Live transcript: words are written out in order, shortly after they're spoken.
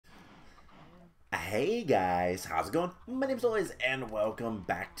Hey guys, how's it going? My name's Always, and welcome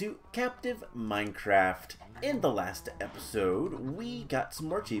back to Captive Minecraft. In the last episode, we got some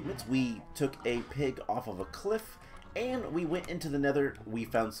more achievements. We took a pig off of a cliff, and we went into the Nether. We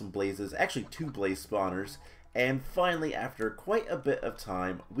found some blazes, actually 2 blaze spawners, and finally, after quite a bit of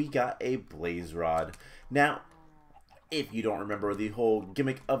time, we got a blaze rod. Now, if you don't remember the whole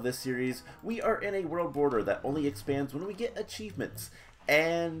gimmick of this series, we are in a world border that only expands when we get achievements.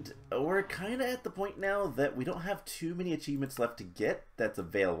 And we're kind of at the point now that we don't have too many achievements left to get that's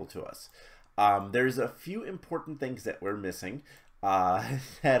available to us. There's a few important things that we're missing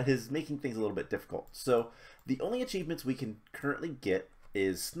that is making things a little bit difficult. So the only achievements we can currently get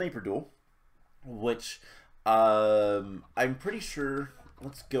is Sniper Duel, which I'm pretty sure,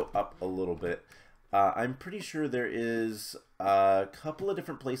 let's go up a little bit. I'm pretty sure there is a couple of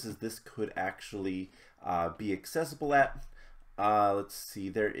different places this could actually be accessible at. Let's see,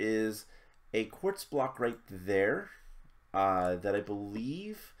 there is a quartz block right there that I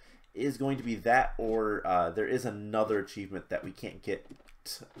believe is going to be that, or there is another achievement that we can't get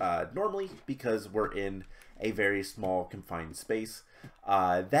normally because we're in a very small confined space.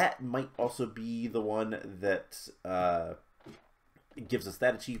 That might also be the one that gives us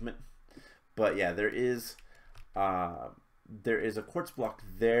that achievement. But yeah, there is a quartz block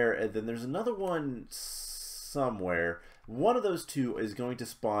there, and then there's another one somewhere. One of those two is going to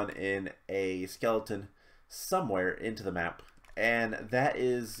spawn in a skeleton somewhere into the map, and that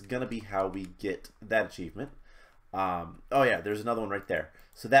is going to be how we get that achievement. Oh yeah, there's another one right there.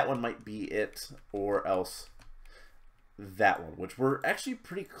 So that one might be it, or else that one, which we're actually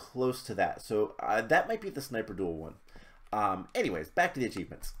pretty close to that. So that might be the Sniper Duel one. Anyways, back to the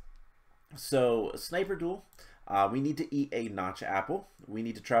achievements. So Sniper Duel, we need to eat a notch apple. We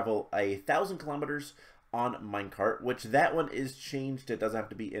need to travel 1,000 kilometers on minecart, which that one is changed. It doesn't have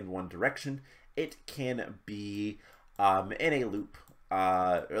to be in one direction. It can be in a loop,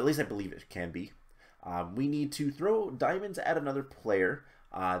 or at least I believe it can be. We need to throw diamonds at another player.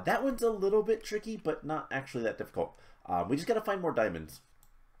 That one's a little bit tricky, but not actually that difficult. We just gotta find more diamonds.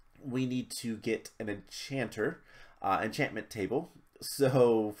 We need to get an enchantment table.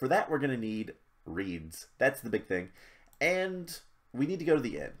 So for that, we're going to need reeds. That's the big thing. And we need to go to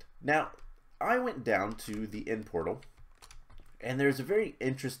the end. Now, I went down to the end portal, and there's a very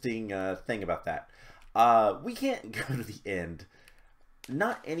interesting thing about that. We can't go to the end.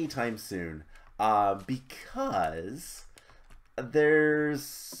 Not anytime soon. Because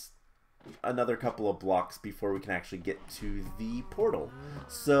there's another couple of blocks before we can actually get to the portal.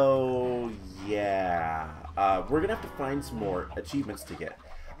 So yeah, we're gonna have to find some more achievements to get.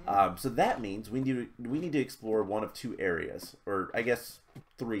 So that means we need to explore one of 2 areas, or I guess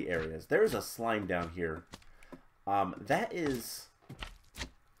 3 areas. There's a slime down here. That is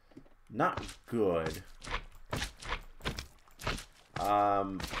not good. It's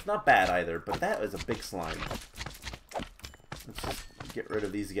not bad either, but that is a big slime. Let's just get rid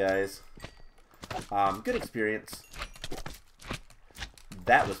of these guys. Good experience.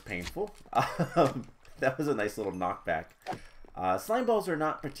 That was painful. That was a nice little knockback. Slime balls are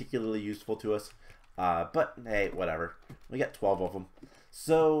not particularly useful to us, but hey, whatever. We got 12 of them.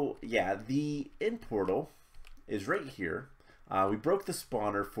 So yeah, the end portal is right here. We broke the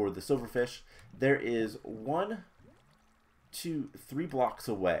spawner for the silverfish. There is 1, 2, 3 blocks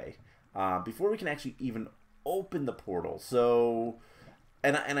away before we can actually even open the portal. So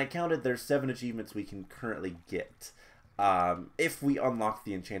and I counted, there's 7 achievements we can currently get if we unlock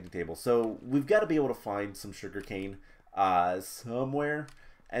the enchanting table. So we've got to be able to find some sugarcane somewhere,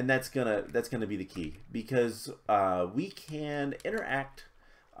 and that's gonna be the key, because we can interact.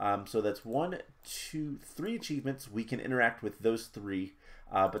 So that's 1, 2, 3 achievements. We can interact with those 3,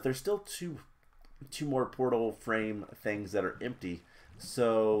 but there's still two more portal frame things that are empty.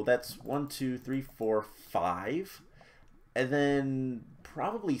 So that's 1, 2, 3, 4, 5, and then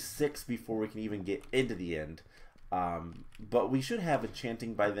probably 6 before we can even get into the end. But we should have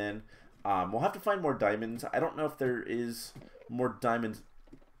enchanting by then. We'll have to find more diamonds. I don't know if there is more diamonds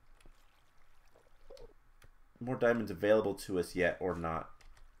available to us yet or not.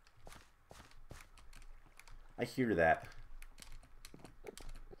 I hear that.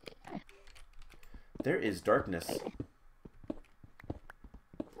 There is darkness.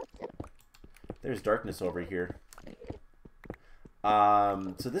 There's darkness over here.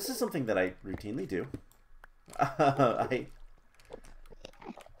 So this is something that I routinely do.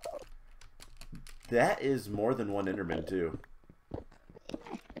 That is more than 1 Enderman too.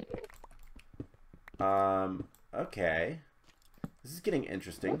 Okay. This is getting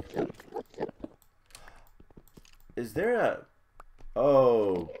interesting. Is there a...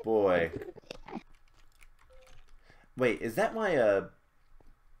 Oh boy. Wait, is that my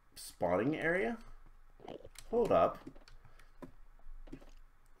spawning area? Hold up.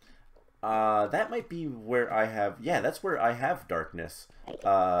 That might be where I have... Yeah, that's where I have darkness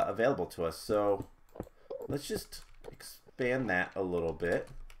available to us. So let's just expand that a little bit.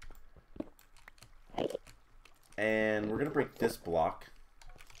 And we're going to break this block.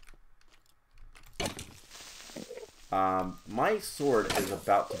 My sword is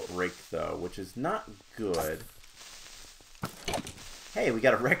about to break, though, which is not good. Hey, we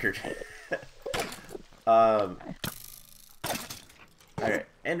got a record. Alright,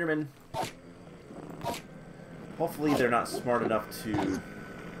 Enderman. Hopefully they're not smart enough to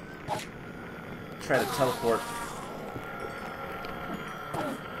try to teleport.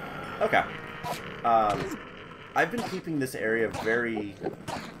 Okay. I've been keeping this area very...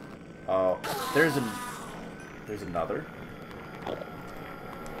 Oh, there's another.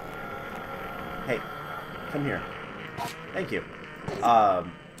 Hey, come here. Thank you. I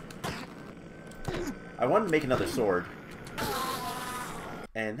wanted to make another sword.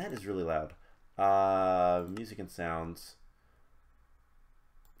 And that is really loud. Music and sounds.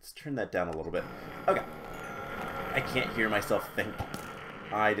 Let's turn that down a little bit. Okay. I can't hear myself think.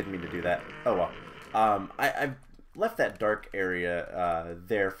 I didn't mean to do that. Oh well. I've left that dark area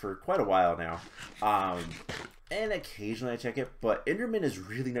there for quite a while now. And occasionally I check it, but Enderman is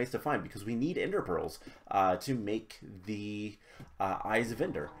really nice to find because we need Ender Pearls to make the Eyes of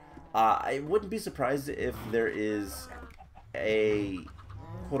Ender. I wouldn't be surprised if there is a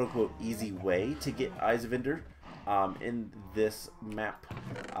quote-unquote easy way to get Eyes of Ender in this map.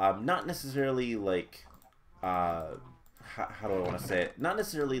 Not necessarily like... how do I want to say it? Not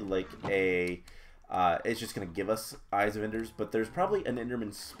necessarily like a... it's just going to give us Eyes of Enders, but there's probably an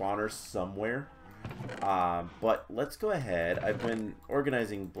Enderman spawner somewhere. But let's go ahead. I've been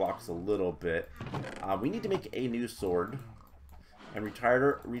organizing blocks a little bit. We need to make a new sword and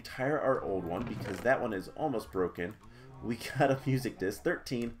retire our old one because that one is almost broken. We got a music disc,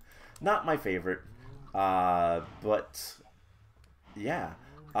 13. Not my favorite. But yeah.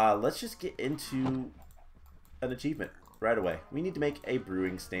 Let's just get into an achievement right away. We need to make a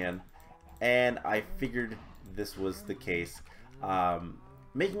brewing stand. And I figured this was the case.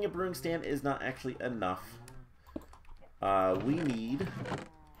 Making a brewing stand is not actually enough. We need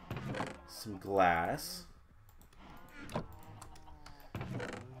some glass.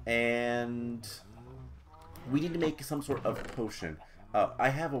 And we need to make some sort of potion. I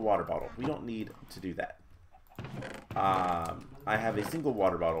have a water bottle. We don't need to do that. I have a single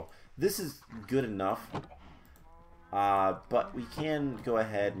water bottle. This is good enough. But we can go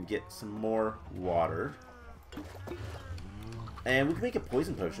ahead and get some more water. And we can make a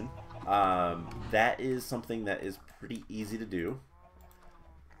poison potion. That is something that is pretty easy to do.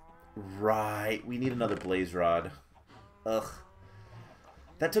 Right, we need another blaze rod. Ugh.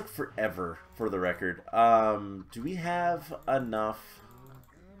 That took forever, for the record. Do we have enough?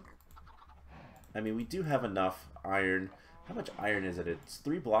 I mean, we do have enough iron. How much iron is it? It's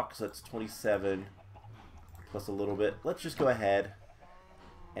 3 blocks, so that's 27. Plus a little bit. Let's just go ahead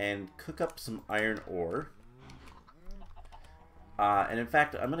and cook up some iron ore. And in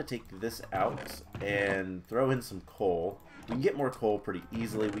fact, I'm going to take this out and throw in some coal. We can get more coal pretty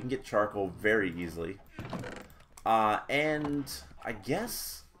easily. We can get charcoal very easily. And I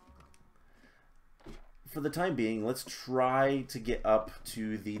guess for the time being, let's try to get up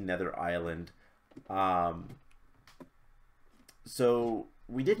to the Nether Island. So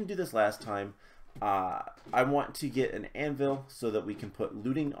we didn't do this last time. I want to get an anvil so that we can put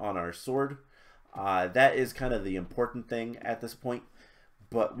looting on our sword. That is kind of the important thing at this point.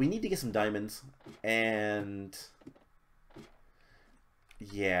 But we need to get some diamonds. And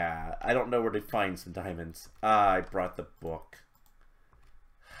yeah, I don't know where to find some diamonds. I brought the book.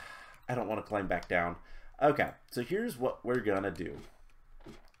 I don't want to climb back down. Okay, so here's what we're going to do.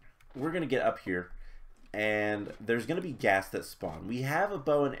 We're going to get up here. And there's going to be gas that spawn. We have a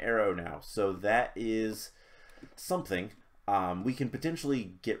bow and arrow now, so that is something. We can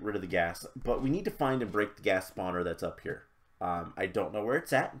potentially get rid of the gas, but we need to find and break the gas spawner that's up here. I don't know where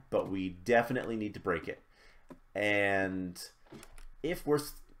it's at, but we definitely need to break it. And if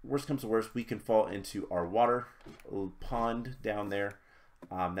worst comes to worst, we can fall into our water pond down there.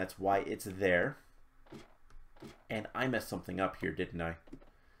 That's why it's there. And I messed something up here, didn't I?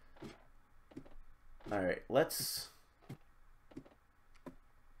 Alright, let's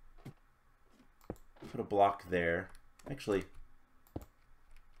put a block there. Actually,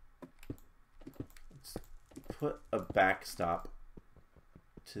 let's put a backstop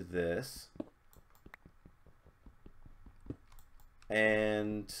to this.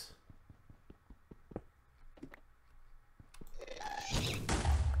 And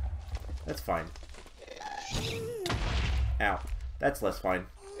That's fine. Ow. That's less fine.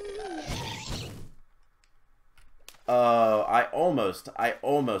 Oh, I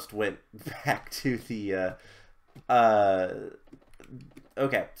almost went back to the,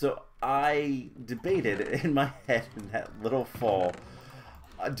 okay, so I debated in my head in that little fall,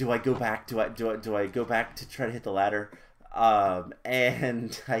 do I go back, do I go back to try to hit the ladder?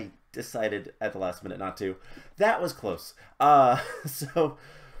 And I decided at the last minute not to. That was close. So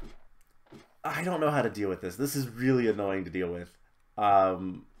I don't know how to deal with this. This is really annoying to deal with.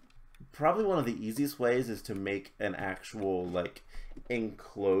 Probably one of the easiest ways is to make an actual, like,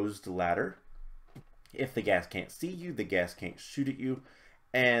 enclosed ladder. If the gas can't see you, the gas can't shoot at you,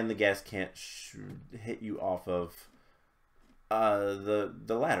 and the gas can't hit you off of the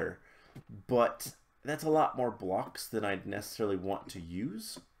ladder. But that's a lot more blocks than I'd necessarily want to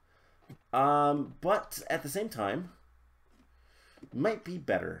use. But at the same time, might be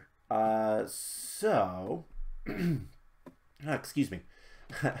better. Excuse me.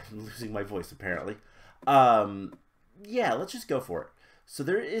 I'm losing my voice, apparently. Yeah, let's just go for it. So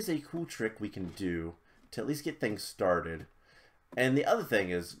there is a cool trick we can do to at least get things started. And the other thing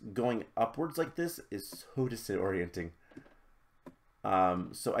is, going upwards like this is so disorienting.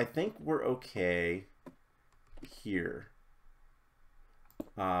 So I think we're okay here.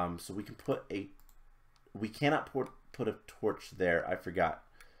 So we can put a... We cannot put a torch there. I forgot.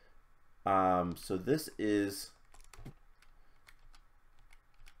 So this is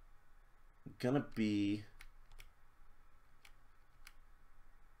gonna be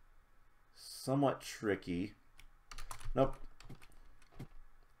somewhat tricky. Nope.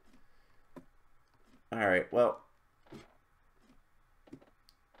 Alright, well,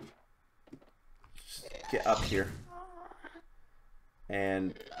 just get up here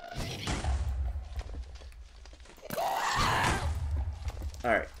and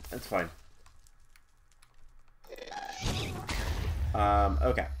alright, that's fine.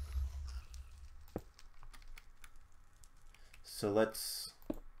 Okay. So let's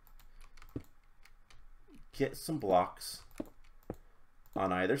get some blocks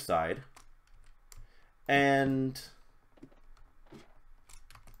on either side. And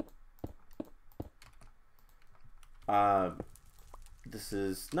this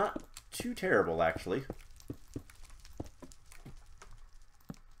is not too terrible, actually.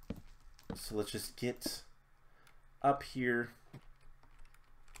 So let's just get up here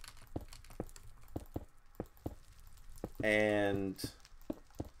and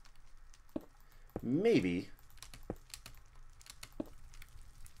maybe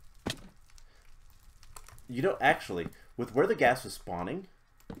you know, actually, with where the gas was spawning,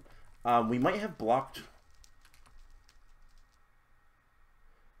 we might have blocked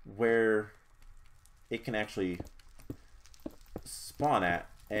where it can actually spawn at,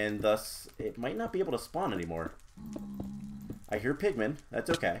 and thus it might not be able to spawn anymore. I hear pigmen. That's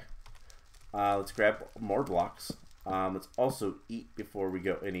okay. Let's grab more blocks. Let's also eat before we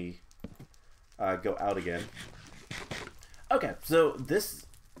go go out again. Okay, so this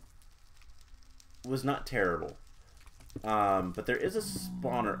was not terrible. But there is a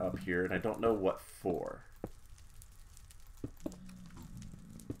spawner up here, and I don't know what for.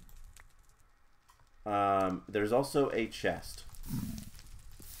 There's also a chest,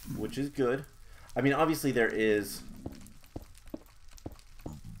 which is good. I mean, obviously there is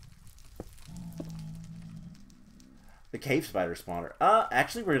the cave spider spawner.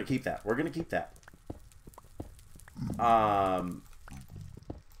 Actually, we're gonna keep that. We're gonna keep that. But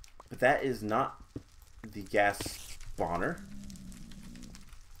that is not the gas spawner.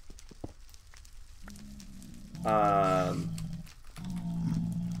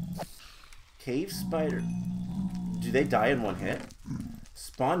 Cave spider. Do they die in one hit?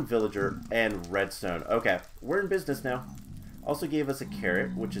 Spawn villager and redstone. Okay, we're in business now. Also gave us a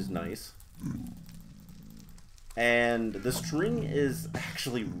carrot, which is nice. And the string is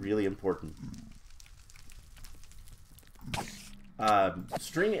actually really important.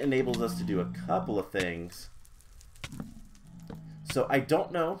 String enables us to do a couple of things. So I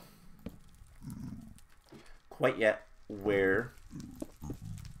don't know quite yet where.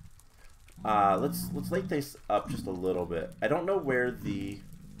 Let's light this up just a little bit. I don't know where the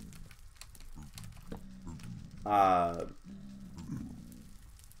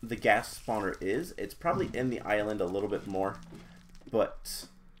gas spawner is. It's probably in the island a little bit more, but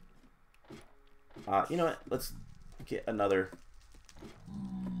you know what? Let's get another.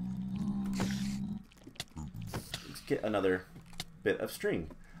 Let's get another bit of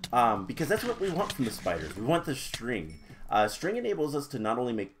string, because that's what we want from the spiders. We want the string. String enables us to not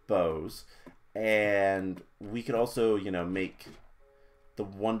only make bows, and we could also, you know, make the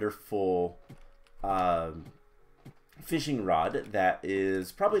wonderful fishing rod that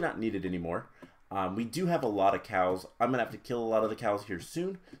is probably not needed anymore. We do have a lot of cows. I'm going to have to kill a lot of the cows here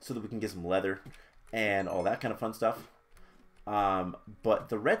soon so that we can get some leather and all that kind of fun stuff. But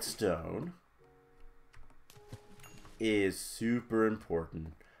the redstone is super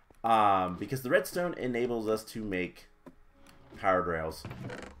important because the redstone enables us to make powered rails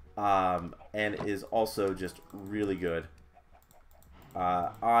and is also just really good.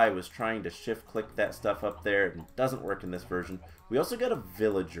 I was trying to shift click that stuff up there and it doesn't work in this version. We also got a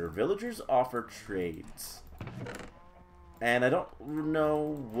villager. Villagers offer trades. And I don't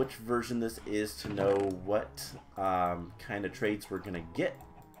know which version this is to know what kind of trades we're going to get,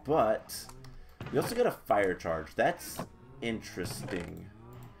 but we also got a fire charge. That's interesting.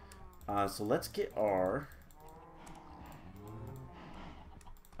 So let's get our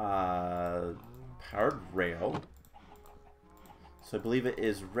powered rail. So I believe it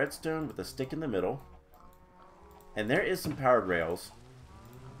is redstone with a stick in the middle. And there is some powered rails.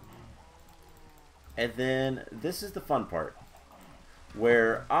 And then this is the fun part,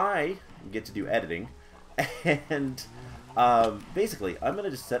 where I get to do editing. And basically, I'm going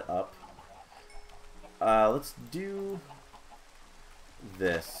to just set up. Let's do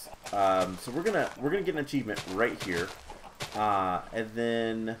this. So we're gonna get an achievement right here. And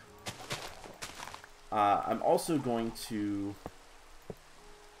then I'm also going to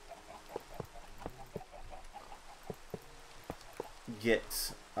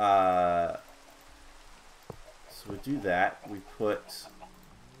get so we do that. We put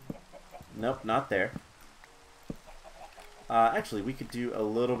nope, not there. Actually, we could do a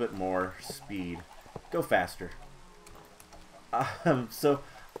little bit more speed. Go faster. So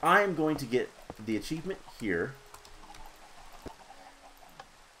I'm going to get the achievement here.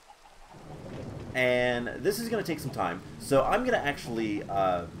 And this is going to take some time. So I'm going to actually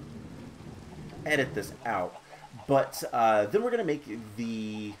edit this out. But then we're going to make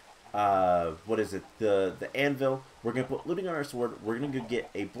the, what is it, the anvil. We're going to put looting on our sword. We're going to go get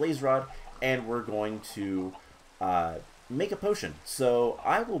a blaze rod. And we're going to make a potion. So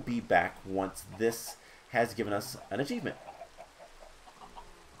I will be back once this has given us an achievement.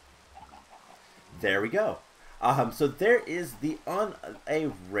 There we go. So there is the on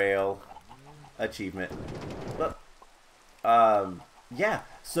a rail achievement. But yeah,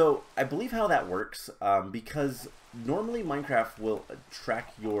 so I believe how that works, because normally Minecraft will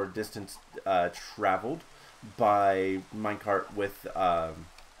track your distance traveled by minecart with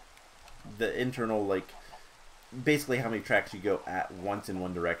the internal, like, basically how many tracks you go at once in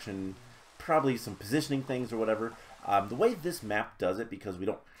one direction, probably some positioning things or whatever. The way this map does it, because we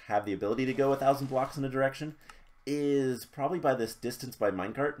don't have the ability to go 1,000 blocks in a direction, is probably by this distance by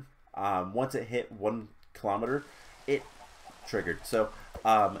minecart. Once it hit 1 kilometer, it triggered. So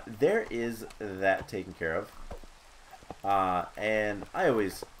there is that taken care of. And I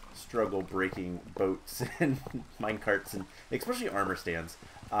always struggle breaking boats and minecarts, and especially armor stands.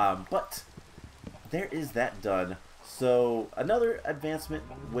 But there is that done. So another advancement,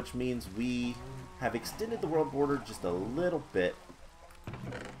 which means we have extended the world border just a little bit.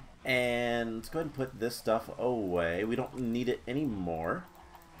 And let's go ahead and put this stuff away. We don't need it anymore.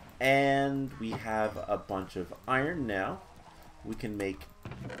 And we have a bunch of iron now. We can make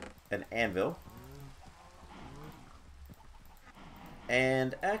an anvil.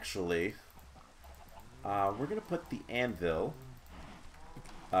 And actually, we're going to put the anvil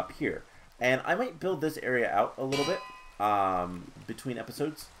up here. And I might build this area out a little bit between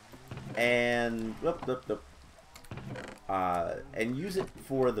episodes. And and use it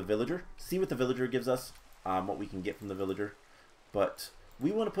for the villager. See what the villager gives us, what we can get from the villager. But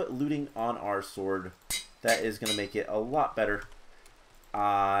we want to put looting on our sword. That is going to make it a lot better.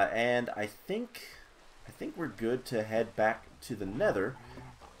 And I think we're good to head back to the Nether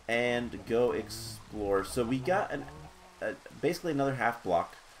and go explore. So we got basically another half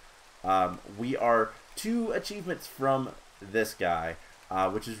block. We are 2 achievements from this guy,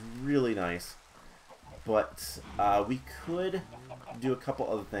 which is really nice. But we could do a couple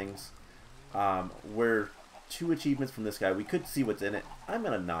other things. We're 2 achievements from this guy. We could see what's in it. I'm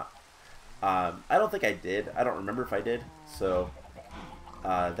gonna not. I don't think I did. I don't remember if I did. So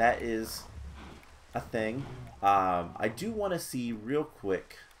that is a thing. I do want to see real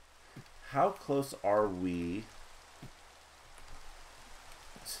quick, how close are we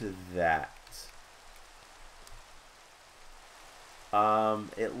to that?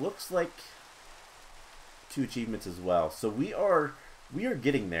 It looks like 2 achievements as well. So we are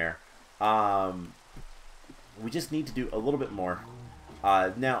getting there. We just need to do a little bit more.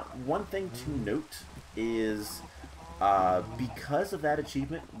 Now, one thing to note is Because of that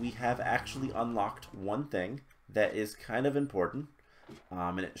achievement, we have actually unlocked one thing that is kind of important.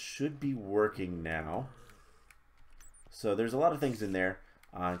 And it should be working now. So there's a lot of things in there,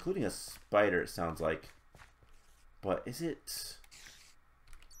 including a spider, it sounds like. But is it...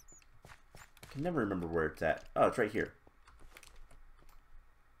 I can never remember where it's at. Oh, it's right here.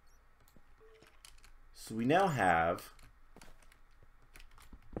 So we now have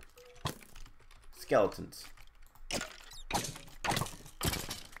skeletons.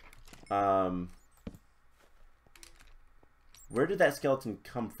 Where did that skeleton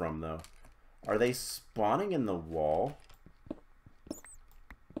come from, though? Are they spawning in the wall?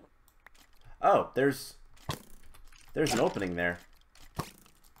 Oh, there's an opening there.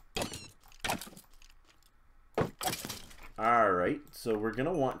 Alright, so we're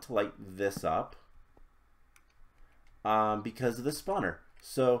going to want to light this up because of the spawner.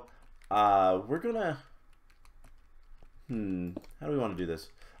 So, we're going to... how do we want to do this?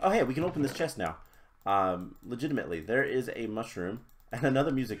 Oh, hey, we can open this chest now. Legitimately, there is a mushroom and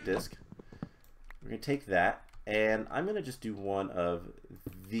another music disc. We're going to take that, and I'm going to just do one of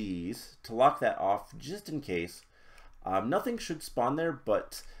these to lock that off just in case. Nothing should spawn there,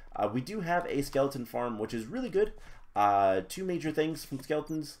 but we do have a skeleton farm, which is really good. Two major things from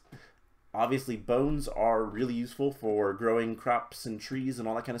skeletons. Obviously, bones are really useful for growing crops and trees and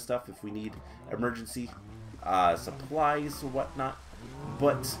all that kind of stuff if we need emergency supplies or whatnot.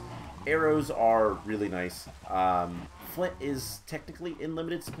 But arrows are really nice. Flint is technically in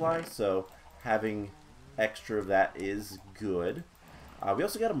limited supply, so having extra of that is good. We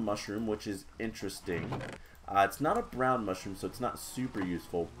also got a mushroom, which is interesting. It's not a brown mushroom, so it's not super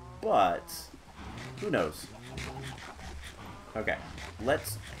useful, but who knows? Okay,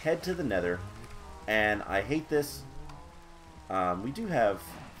 let's head to the Nether, and I hate this. We do have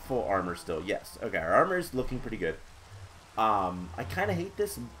full armor still, yes. Okay, our armor is looking pretty good. I kind of hate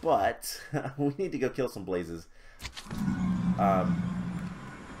this, but we need to go kill some blazes.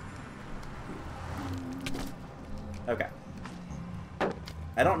 Okay.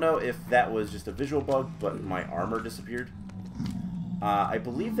 I don't know if that was just a visual bug, but my armor disappeared. I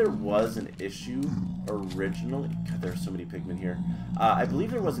believe there was an issue originally. God, there are so many pigmen here. I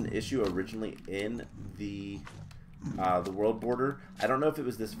believe there was an issue originally in the world border. I don't know if it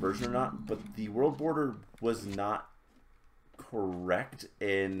was this version or not, but the world border was not correct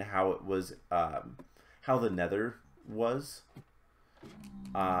in how it was, how the Nether was.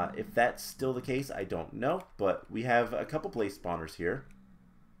 If that's still the case, I don't know, but we have a couple blaze spawners here.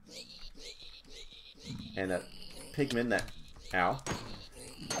 And that pigman that, ow,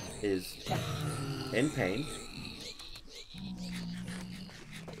 is in pain.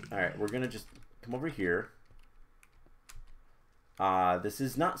 Alright, we're gonna just come over here. This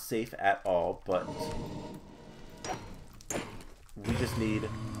is not safe at all, but we just need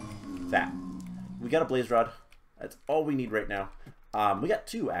that. We got a blaze rod. That's all we need right now. We got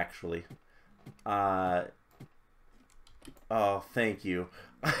two, actually. Oh, thank you.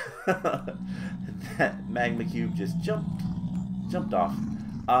 That magma cube just jumped off.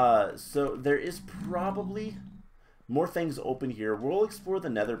 So there is probably more things open here. We'll explore the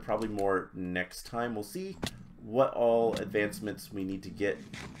Nether probably more next time. We'll see what all advancements we need to get,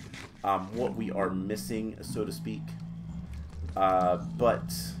 what we are missing, so to speak.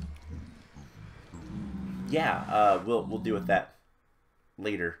 But yeah, we'll deal with that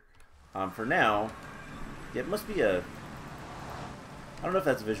later. For now, it must be a... I don't know if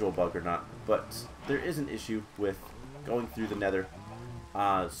that's a visual bug or not, but there is an issue with going through the Nether.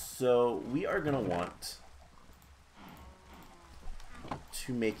 So we are going to want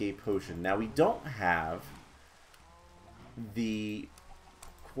to make a potion. Now, we don't have the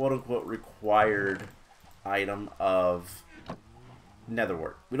quote-unquote required item of nether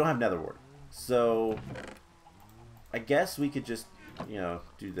wart. We don't have nether wart. So I guess we could just, you know,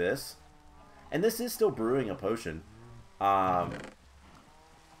 do this. And this is still brewing a potion.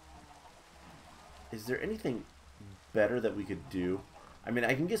 Is there anything better that we could do? I mean,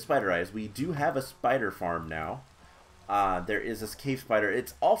 I can get spider eyes. We do have a spider farm now. There is this cave spider.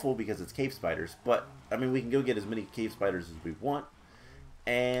 It's awful because it's cave spiders, but I mean, we can go get as many cave spiders as we want.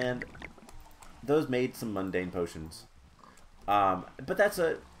 And those made some mundane potions. But that's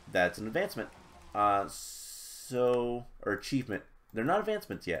an advancement. Or achievement. They're not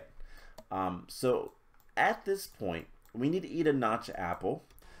advancements yet. So at this point, we need to eat a notch apple.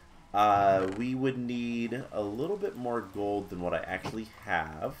 We would need a little bit more gold than what I actually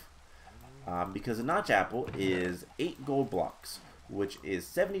have. Because a notch apple is 8 gold blocks, which is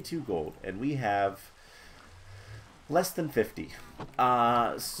 72 gold, and we have less than 50.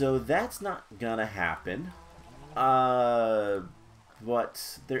 So that's not gonna happen. But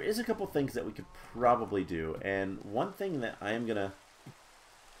there is a couple things that we could probably do, and one thing that I am gonna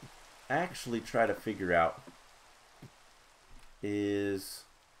actually try to figure out is,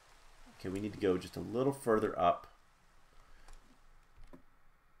 okay, we need to go just a little further up.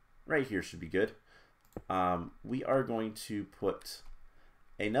 Right here should be good. We are going to put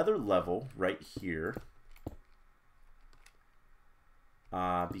another level right here,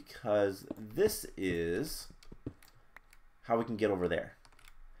 because this is how we can get over there.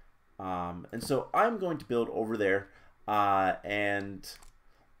 And so I'm going to build over there, and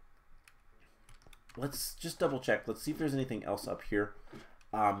let's just double check. Let's see if there's anything else up here.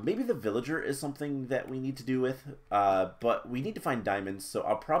 Maybe the villager is something that we need to do with, but we need to find diamonds, so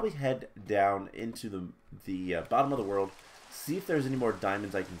I'll probably head down into the bottom of the world, see if there's any more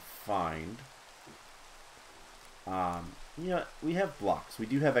diamonds I can find. You know, we have blocks. We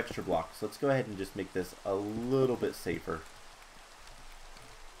do have extra blocks. Let's go ahead and just make this a little bit safer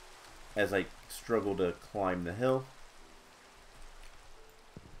as I struggle to climb the hill.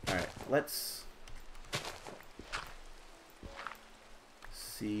 Alright, let's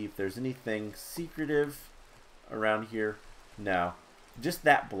see if there's anything secretive around here. No, just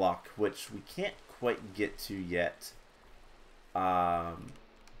that block, which we can't quite get to yet. I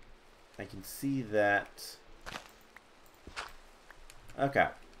can see that. Okay,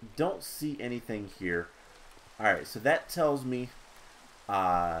 don't see anything here. Alright, so that tells me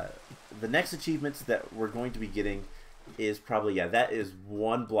the next achievements that we're going to be getting is probably, yeah, that is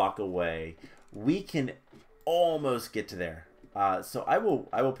one block away. We can almost get to there. So I will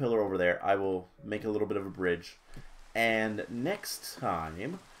pillar over there. I will make a little bit of a bridge, and next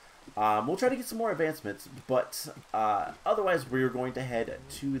time we'll try to get some more advancements. But otherwise, we're going to head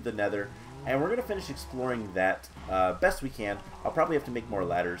to the Nether, and we're going to finish exploring that best we can. I'll probably have to make more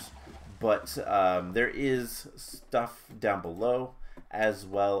ladders, but there is stuff down below, as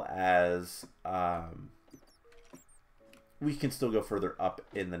well as we can still go further up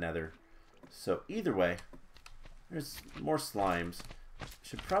in the Nether. So either way, there's more slimes.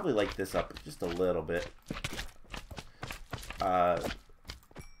 Should probably light this up just a little bit.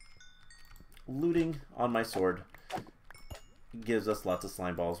 Looting on my sword gives us lots of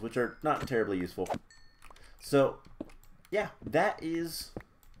slime balls, which are not terribly useful. So, yeah, that is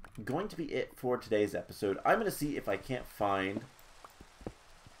going to be it for today's episode. I'm going to see if I can't find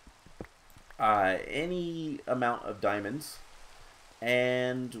any amount of diamonds,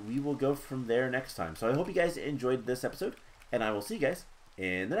 and we will go from there next time. So I hope you guys enjoyed this episode, and I will see you guys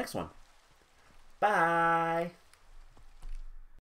in the next one. Bye!